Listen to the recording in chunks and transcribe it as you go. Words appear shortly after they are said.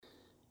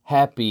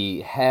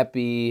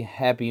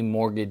Happy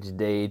Mortgage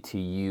Day to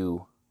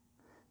you.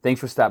 Thanks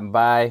for stopping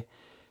by.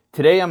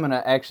 Today I'm going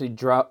to actually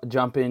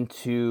jump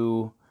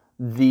into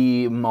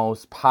the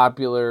most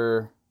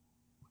popular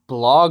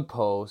blog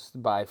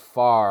post by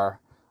far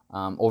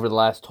over the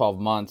last 12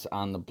 months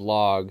on the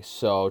blog.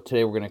 So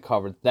today we're going to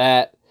cover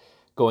that,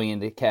 going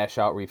into cash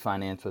out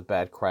refinance with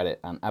bad credit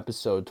on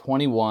episode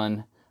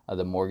 21 of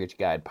the Mortgage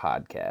Guide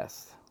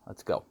podcast.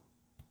 Let's go.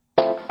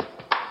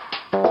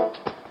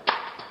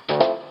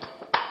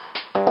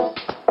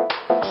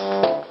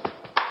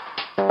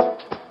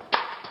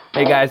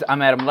 Hey guys,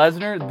 I'm Adam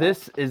Lesner.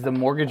 This is the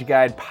Mortgage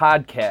Guide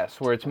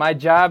podcast, where it's my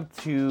job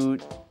to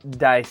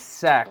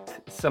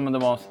dissect some of the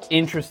most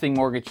interesting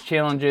mortgage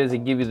challenges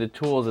and give you the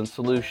tools and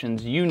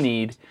solutions you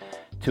need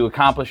to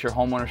accomplish your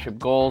homeownership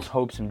goals,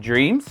 hopes, and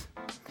dreams.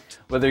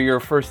 Whether you're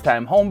a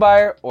first-time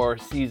homebuyer or a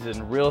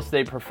seasoned real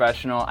estate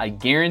professional, I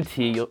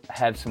guarantee you'll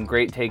have some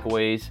great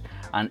takeaways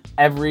on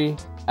every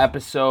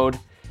episode.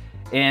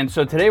 And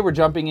so today we're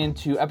jumping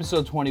into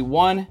episode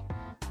 21,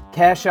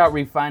 Cash Out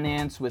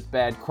Refinance with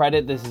Bad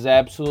Credit. This is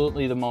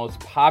absolutely the most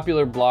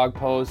popular blog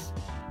post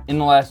in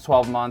the last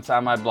 12 months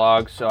on my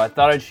blog, so I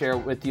thought I'd share it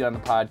with you on the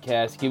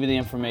podcast, give you the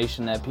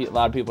information that a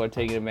lot of people are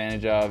taking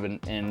advantage of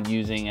and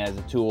using as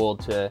a tool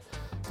to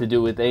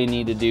do what they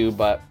need to do,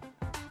 but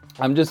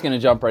I'm just going to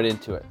jump right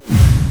into it.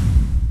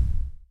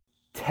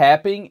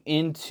 Tapping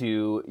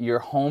into your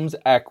home's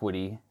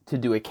equity to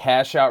do a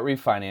cash out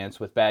refinance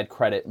with bad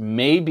credit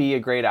may be a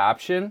great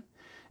option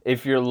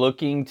if you're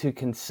looking to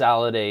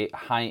consolidate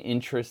high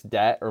interest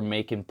debt or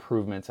make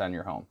improvements on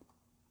your home.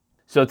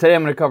 So today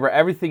I'm going to cover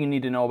everything you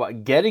need to know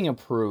about getting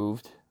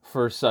approved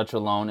for such a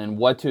loan and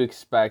what to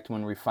expect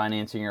when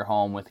refinancing your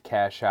home with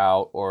cash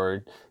out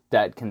or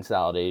debt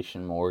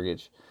consolidation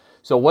mortgage.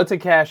 So what's a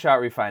cash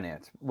out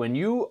refinance? When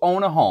you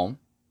own a home,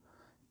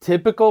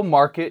 typical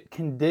market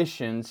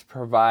conditions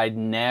provide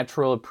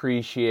natural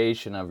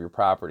appreciation of your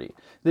property.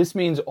 This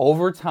means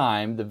over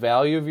time, the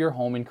value of your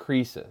home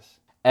increases.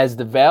 As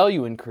the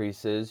value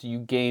increases, you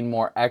gain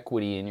more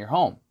equity in your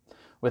home.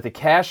 With a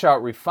cash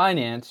out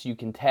refinance, you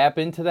can tap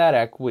into that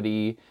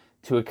equity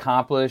to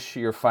accomplish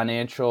your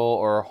financial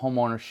or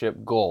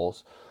homeownership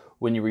goals.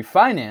 When you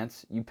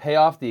refinance, you pay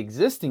off the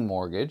existing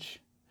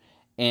mortgage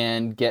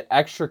and get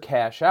extra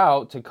cash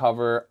out to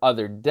cover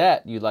other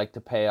debt you'd like to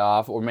pay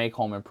off or make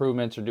home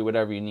improvements or do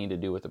whatever you need to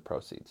do with the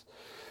proceeds.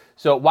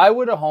 So why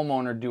would a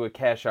homeowner do a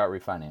cash out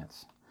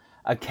refinance?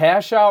 A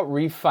cash out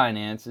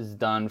refinance is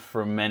done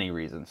for many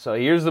reasons. So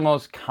here's the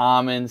most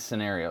common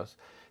scenarios.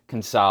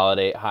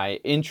 Consolidate high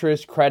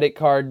interest credit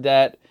card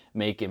debt,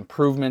 make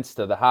improvements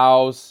to the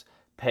house,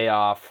 pay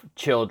off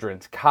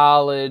children's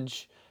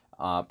college,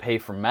 pay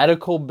for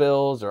medical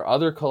bills or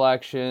other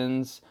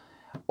collections,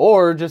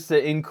 or just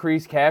to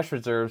increase cash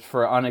reserves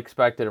for an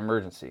unexpected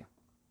emergency.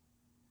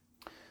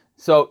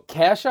 So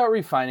cash out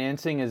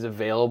refinancing is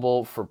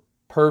available for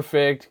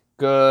perfect,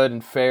 good,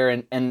 and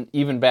fair, and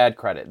even bad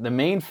credit. The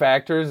main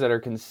factors that are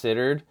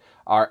considered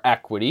are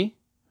equity,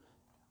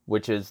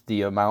 which is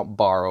the amount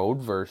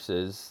borrowed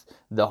versus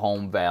the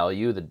home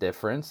value, the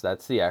difference,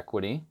 that's the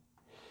equity,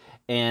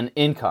 and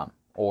income,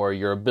 or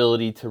your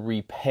ability to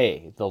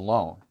repay the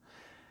loan.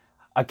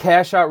 A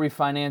cash out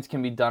refinance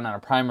can be done on a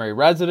primary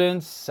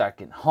residence,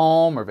 second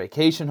home or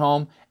vacation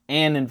home,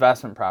 and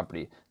investment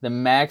property. The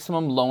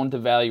maximum loan to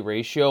value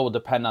ratio will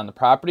depend on the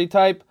property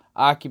type,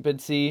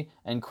 occupancy,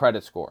 and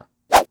credit score.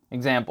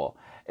 Example,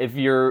 if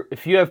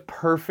you have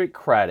perfect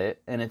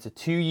credit and it's a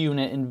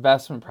 2-unit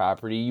investment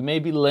property, you may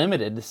be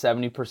limited to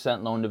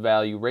 70% loan to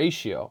value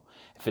ratio.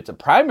 If it's a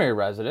primary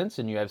residence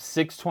and you have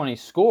 620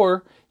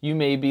 score, you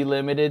may be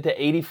limited to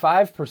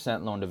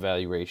 85% loan to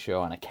value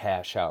ratio on a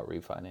cash out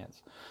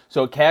refinance.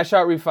 So cash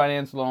out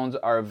refinance loans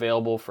are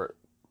available for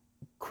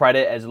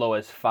credit as low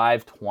as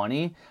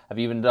 520.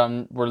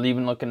 We're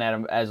even looking at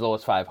them as low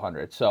as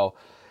 500. So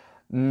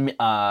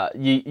but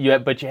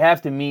you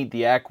have to meet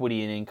the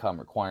equity and income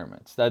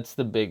requirements. That's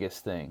the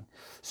biggest thing.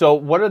 So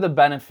what are the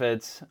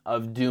benefits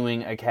of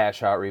doing a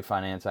cash out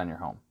refinance on your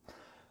home?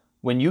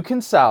 When you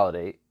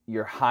consolidate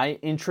your high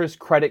interest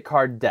credit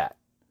card debt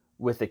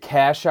with a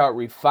cash out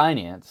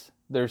refinance,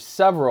 there's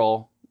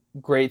several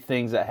great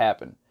things that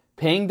happen.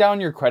 Paying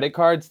down your credit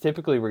cards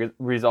typically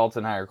results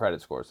in higher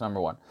credit scores, number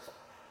one.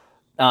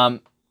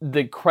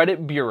 The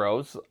credit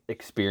bureaus,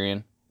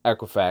 Experian,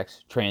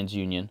 Equifax,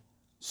 TransUnion,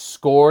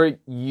 score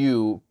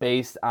you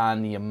based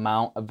on the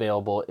amount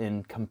available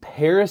in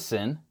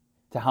comparison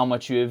to how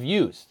much you have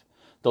used.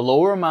 The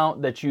lower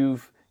amount that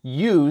you've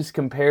used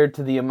compared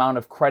to the amount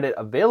of credit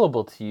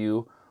available to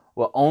you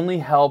will only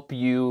help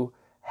you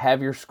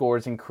have your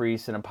scores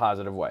increase in a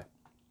positive way.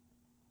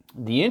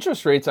 The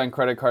interest rates on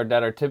credit card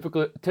debt are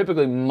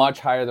typically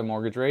much higher than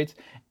mortgage rates,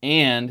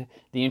 and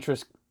the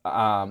interest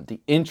on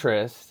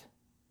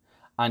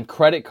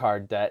credit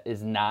card debt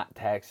is not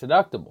tax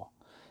deductible.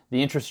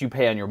 The interest you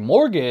pay on your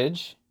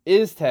mortgage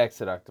is tax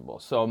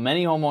deductible. So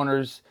many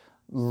homeowners'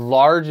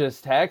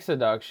 largest tax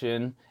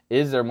deduction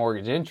is their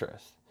mortgage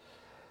interest.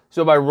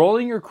 So by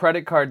rolling your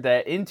credit card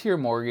debt into your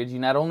mortgage, you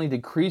not only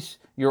decrease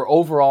your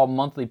overall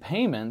monthly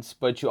payments,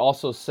 but you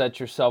also set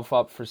yourself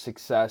up for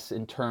success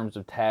in terms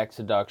of tax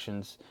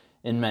deductions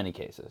in many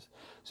cases.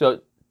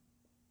 So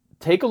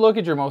take a look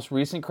at your most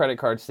recent credit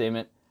card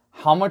statement.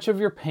 How much of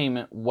your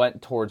payment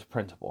went towards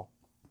principal?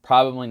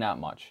 Probably not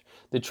much.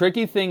 The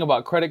tricky thing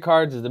about credit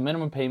cards is the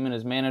minimum payment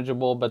is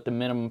manageable, but the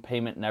minimum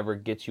payment never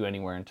gets you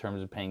anywhere in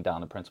terms of paying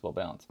down the principal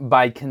balance.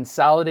 By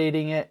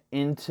consolidating it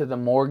into the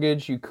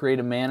mortgage, you create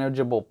a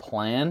manageable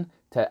plan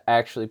to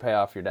actually pay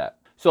off your debt.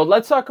 So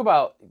let's talk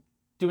about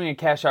doing a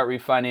cash out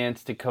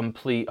refinance to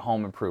complete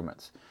home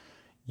improvements.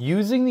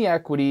 Using the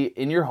equity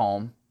in your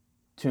home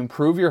to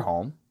improve your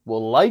home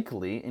will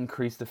likely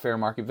increase the fair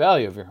market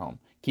value of your home.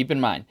 Keep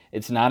in mind,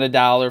 it's not a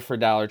dollar for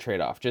dollar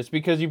trade-off. Just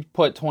because you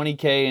put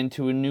 $20K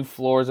into new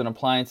floors and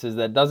appliances,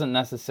 that doesn't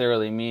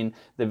necessarily mean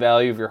the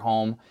value of your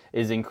home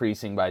is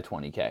increasing by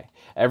 $20K.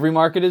 Every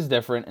market is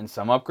different, and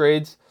some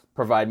upgrades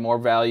provide more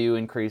value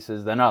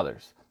increases than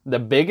others. The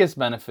biggest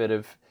benefit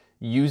of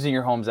using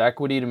your home's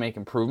equity to make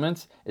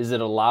improvements is it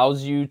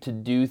allows you to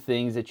do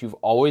things that you've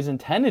always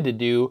intended to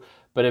do,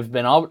 but have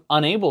been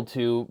unable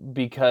to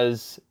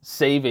because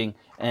saving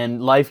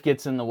and life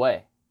gets in the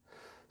way.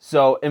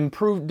 So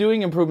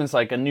doing improvements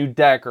like a new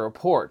deck or a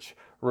porch,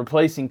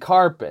 replacing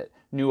carpet,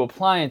 new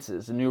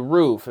appliances, a new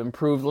roof,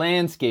 improved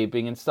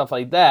landscaping and stuff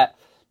like that,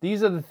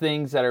 these are the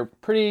things that are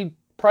pretty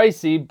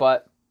pricey,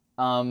 but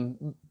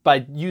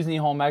by using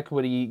home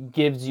equity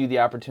gives you the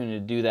opportunity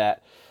to do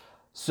that.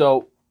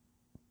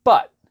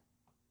 But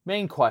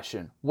main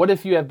question, what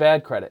if you have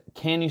bad credit?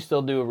 Can you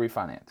still do a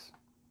refinance?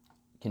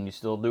 Can you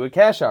still do a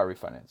cash out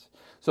refinance?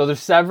 So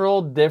there's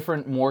several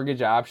different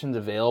mortgage options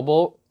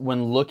available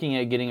when looking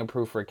at getting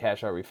approved for a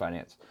cash out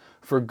refinance.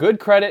 For good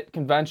credit,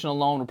 conventional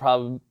loan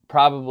will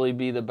probably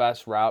be the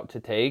best route to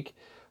take.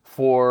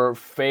 For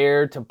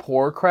fair to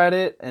poor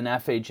credit, an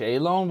FHA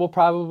loan will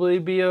probably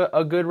be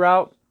a good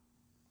route.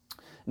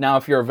 Now,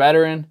 if you're a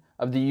veteran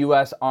of the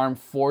U.S. Armed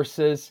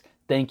Forces,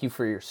 thank you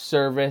for your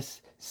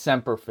service.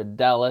 Semper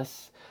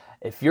Fidelis.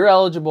 If you're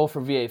eligible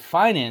for VA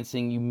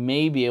financing, you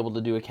may be able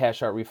to do a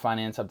cash out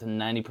refinance up to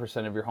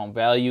 90% of your home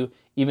value,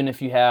 even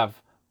if you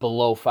have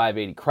below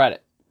 580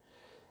 credit.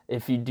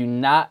 If you do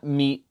not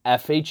meet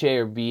FHA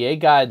or VA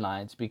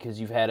guidelines because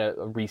you've had a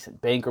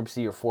recent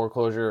bankruptcy or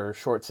foreclosure or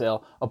short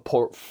sale, a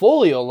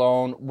portfolio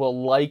loan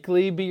will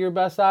likely be your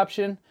best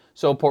option.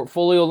 So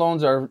portfolio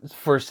loans are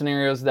for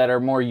scenarios that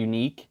are more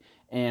unique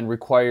and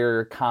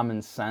require a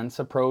common sense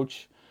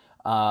approach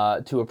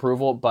to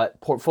approval, but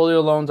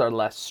portfolio loans are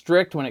less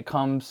strict when it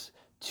comes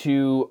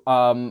to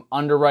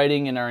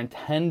underwriting and are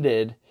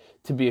intended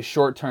to be a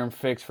short-term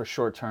fix for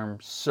short-term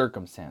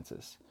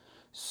circumstances.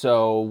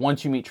 So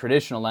once you meet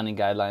traditional lending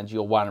guidelines,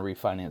 you'll want to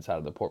refinance out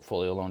of the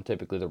portfolio loan.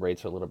 Typically the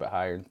rates are a little bit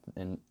higher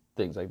and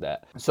things like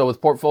that. So with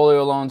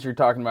portfolio loans, you're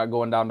talking about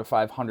going down to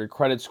 500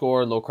 credit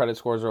score. Low credit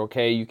scores are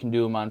okay. You can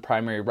do them on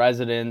primary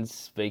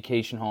residence,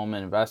 vacation home,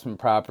 and investment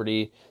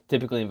property.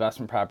 Typically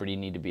investment property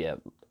need to be at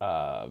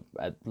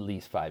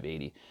least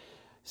 580.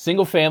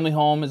 Single family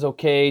home is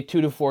okay.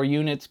 2 to 4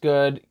 units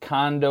good.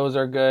 Condos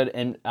are good,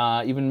 and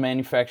even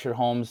manufactured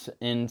homes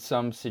in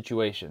some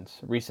situations.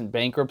 Recent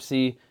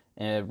bankruptcy,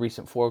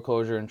 recent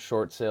foreclosure, and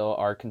short sale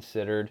are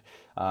considered.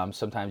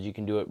 Sometimes you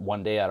can do it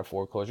one day out of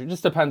foreclosure. It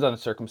just depends on the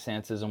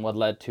circumstances and what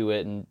led to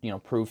it, and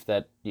proof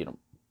that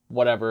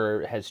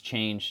whatever has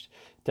changed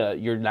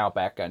you're now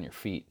back on your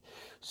feet.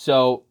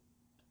 So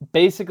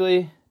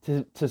basically,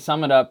 to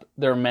sum it up,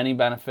 there are many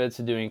benefits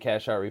to doing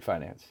cash out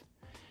refinance.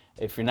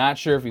 If you're not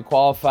sure if you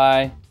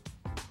qualify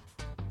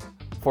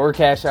for a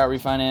cash out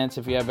refinance,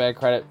 if you have bad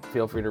credit,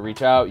 feel free to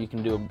reach out. You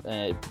can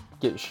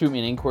shoot me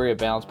an inquiry at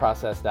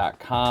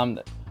balanceprocess.com,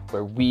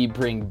 where we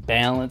bring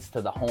balance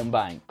to the home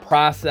buying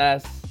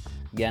process.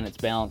 Again, it's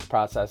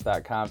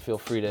balanceprocess.com. Feel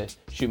free to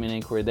shoot me an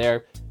inquiry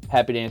there.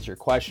 Happy to answer your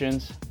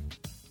questions.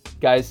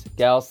 Guys,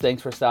 gals,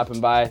 thanks for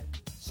stopping by.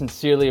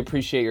 Sincerely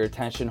appreciate your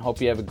attention. Hope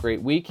you have a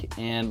great week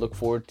and look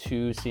forward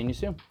to seeing you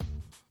soon.